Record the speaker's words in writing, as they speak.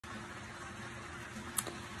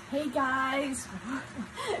Hey guys,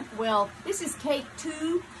 well, this is take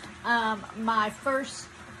 2. My first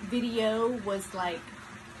video was like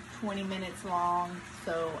 20 minutes long,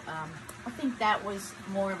 so I think that was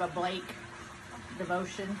more of a Blake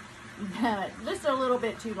devotion, just a little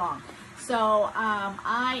bit too long. So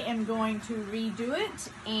I am going to redo it,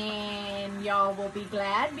 and y'all will be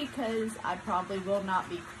glad because I probably will not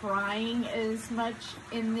be crying as much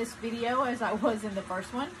in this video as I was in the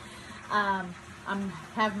first one. I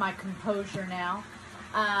have my composure now,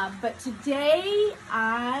 but today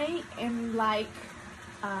I am like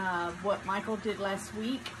what Michael did last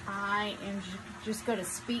week. I am just going to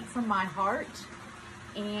speak from my heart,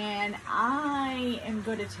 and I am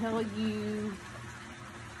going to tell you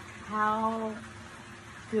how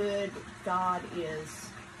good God is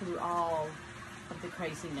through all of the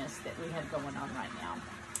craziness that we have going on right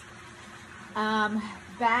now.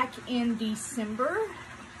 Back in December,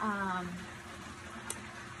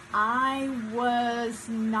 I was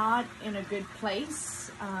not in a good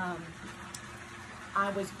place. I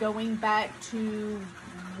was going back to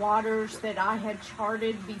waters that I had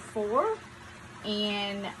charted before,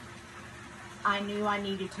 and I knew I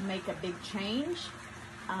needed to make a big change.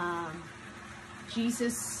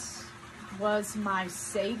 Jesus was my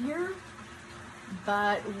Savior,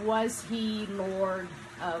 but was He Lord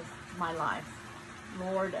of my life?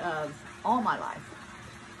 Lord of all my life?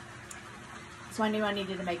 So I knew I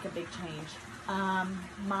needed to make a big change.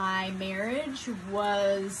 My marriage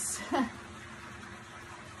was,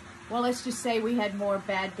 well, let's just say we had more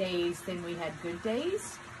bad days than we had good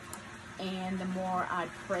days. And the more I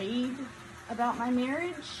prayed about my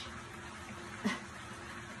marriage,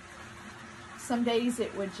 some days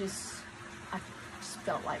it would I just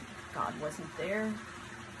felt like God wasn't there.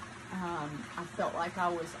 I felt like I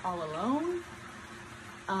was all alone.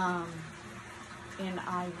 And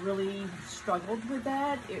I really struggled with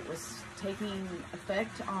that. It was taking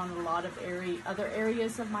effect on a lot of other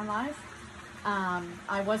areas of my life.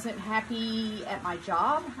 I wasn't happy at my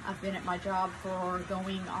job. I've been at my job for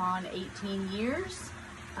going on 18 years.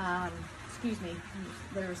 Excuse me,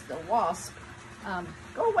 there's the wasp.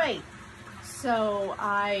 Go away. So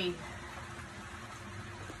I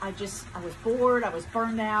was bored, I was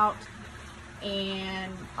burned out,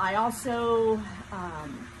 and I also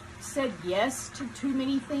said yes to too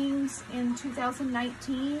many things in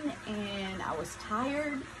 2019, and I was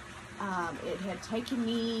tired. It had taken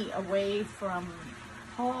me away from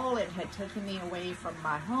Paul. It had taken me away from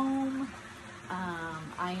my home.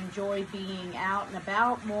 I enjoyed being out and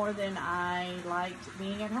about more than I liked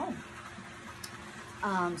being at home.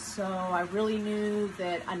 So I really knew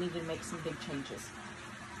that I needed to make some big changes.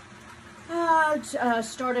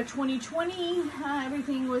 Start of 2020,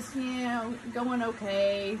 everything was, going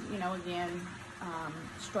okay. Again,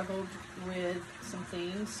 struggled with some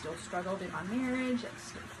things, still struggled in my marriage.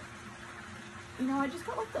 I just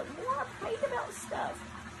felt like the more I prayed about stuff,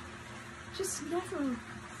 just never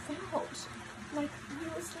felt like He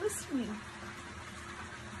was listening.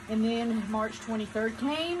 And then March 23rd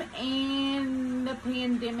came, and the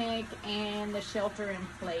pandemic and the shelter in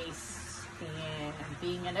place. And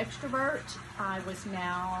being an extrovert, I was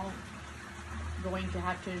now going to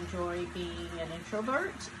have to enjoy being an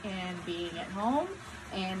introvert and being at home.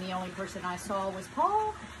 And the only person I saw was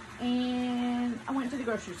Paul, and I went to the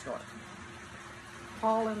grocery store.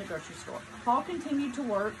 Paul in the grocery store. Paul continued to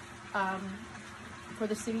work for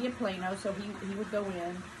the city of Plano, so he would go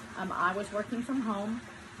in. I was working from home.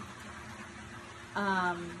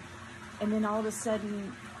 And then all of a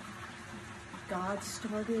sudden, God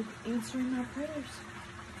started answering my prayers.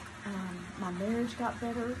 My marriage got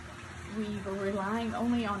better. We were relying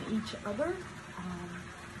only on each other.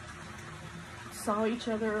 Saw each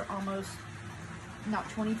other almost, not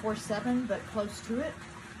 24/7, but close to it.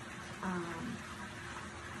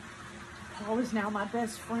 Paul is now my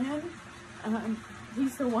best friend.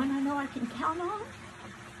 He's the one I know I can count on.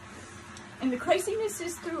 And the craziness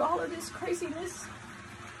is, through all of this craziness,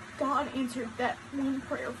 God answered that one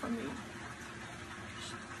prayer for me.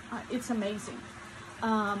 It's amazing.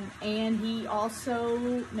 And He also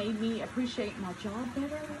made me appreciate my job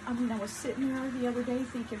better. I was sitting there the other day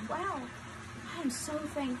thinking, wow, I'm so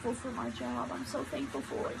thankful for my job. I'm so thankful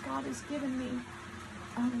for what God has given me.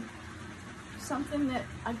 Something that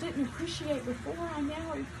I didn't appreciate before, I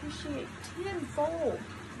now appreciate tenfold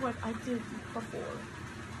what I did before.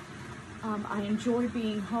 I enjoy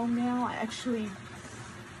being home now.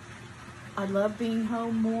 I love being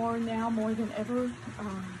home more now, more than ever.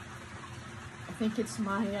 I think it's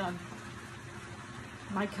my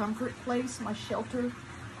comfort place, my shelter,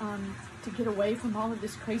 to get away from all of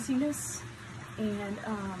this craziness. And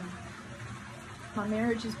My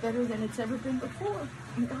marriage is better than it's ever been before.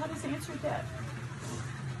 And God has answered that.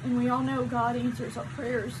 And we all know God answers our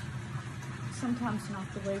prayers. Sometimes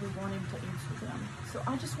not the way we want him to answer them. So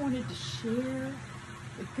I just wanted to share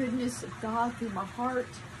the goodness of God through my heart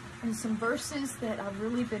and some verses that I've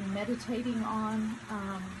really been meditating on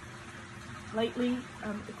lately.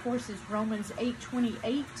 Of course, is Romans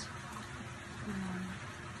 8:28.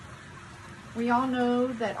 We all know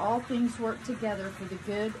that all things work together for the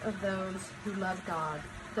good of those who love God,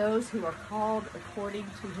 those who are called according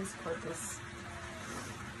to his purpose.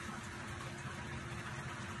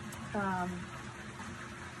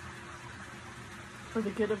 For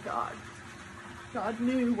the good of God. God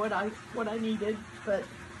knew what I needed, but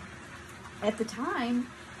at the time,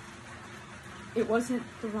 it wasn't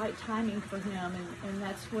the right timing for him, and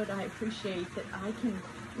that's what I appreciate, that I can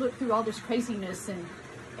look through all this craziness and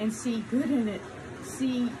see good in it.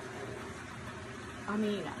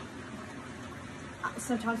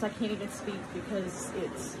 Sometimes I can't even speak because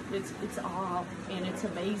it's awe, and it's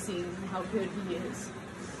amazing how good he is.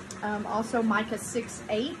 Also Micah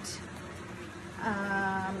 6:8.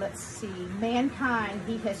 Let's see. Mankind,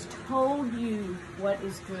 he has told you what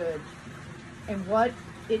is good and what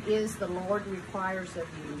it is the Lord requires of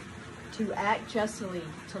you: to act justly,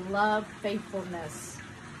 to love faithfulness,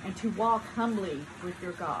 and to walk humbly with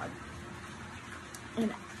your God.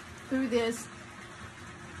 And through this,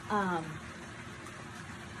 I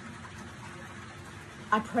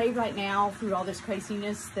pray right now through all this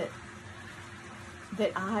craziness that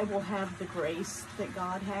I will have the grace that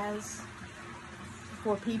God has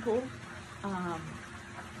for people,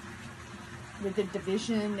 with the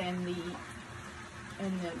division and the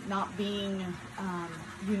not being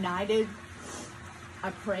united. I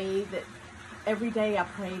pray that every day I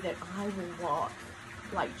pray that I will walk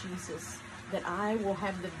like Jesus, that I will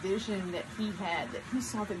have the vision that he had, that he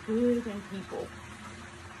saw the good in people.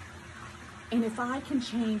 And if I can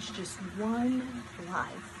change just one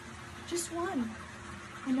life, just one.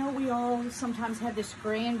 I know we all sometimes have this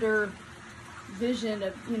grander vision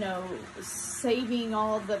of, saving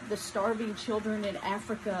all the starving children in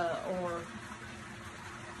Africa,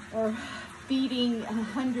 or feeding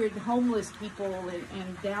 100 homeless people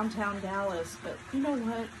in downtown Dallas. But you know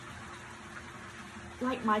what?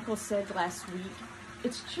 Like Michael said last week,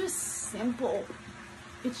 it's just simple.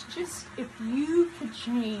 It's just, if you could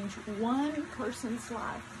change one person's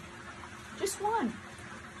life, just one,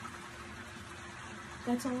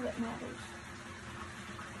 that's all that matters.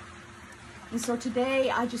 And so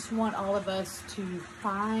today, I just want all of us to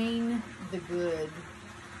find the good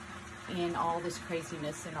in all this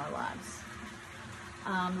craziness in our lives.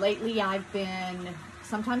 Lately, I've been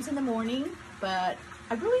sometimes in the morning, but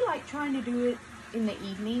I really like trying to do it in the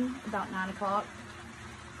evening, about 9 o'clock,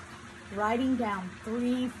 writing down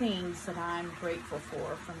 3 things that I'm grateful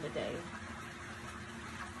for from the day.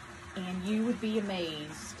 And you would be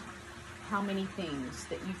amazed how many things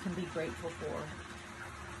that you can be grateful for.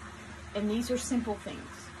 And these are simple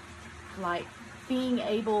things, like being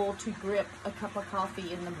able to grip a cup of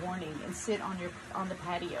coffee in the morning and sit on the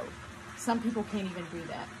patio. Some people can't even do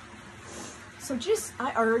that. So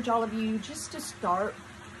I urge all of you just to start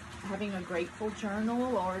having a grateful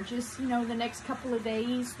journal, or just, the next couple of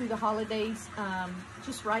days through the holidays,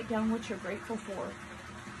 just write down what you're grateful for.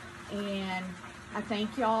 And I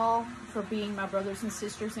thank y'all for being my brothers and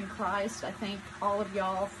sisters in Christ. I thank all of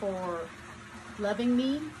y'all for loving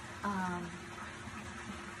me.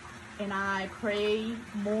 And I pray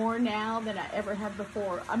more now than I ever have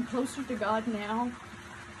before. I'm closer to God now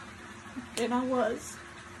than I was.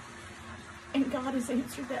 And God has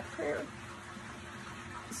answered that prayer.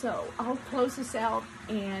 So I'll close this out,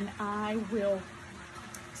 and I will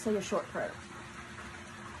say a short prayer.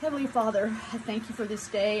 Heavenly Father, I thank you for this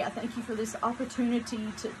day. I thank you for this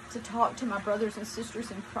opportunity to talk to my brothers and sisters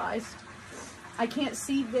in Christ. I can't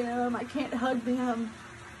see them. I can't hug them.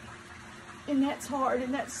 And that's hard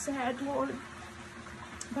and that's sad, Lord.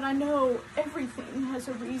 But I know everything has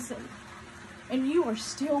a reason. And you are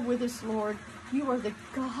still with us, Lord. You are the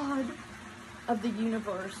God of the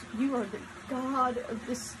universe. You are the God of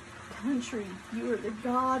this country. You are the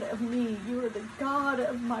God of me. You are the God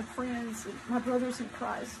of my friends, my brothers in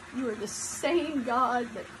Christ. You are the same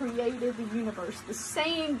God that created the universe. The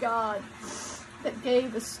same God that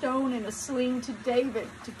gave a stone and a sling to David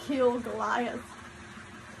to kill Goliath.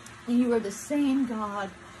 And you are the same God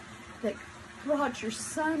that brought your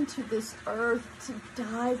Son to this earth to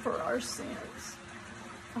die for our sins,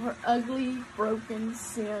 our ugly, broken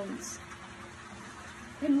sins.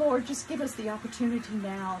 And Lord, just give us the opportunity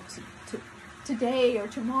now to today or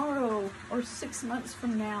tomorrow or 6 months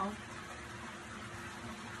from now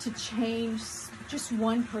to change just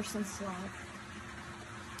one person's life.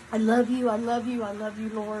 I love you, I love you, I love you,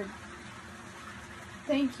 Lord.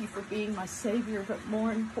 Thank you for being my Savior, but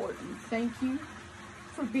more important, thank you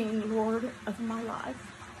for being Lord of my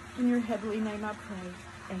life. In your heavenly name I pray.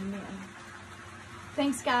 Amen.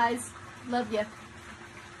 Thanks, guys. Love you.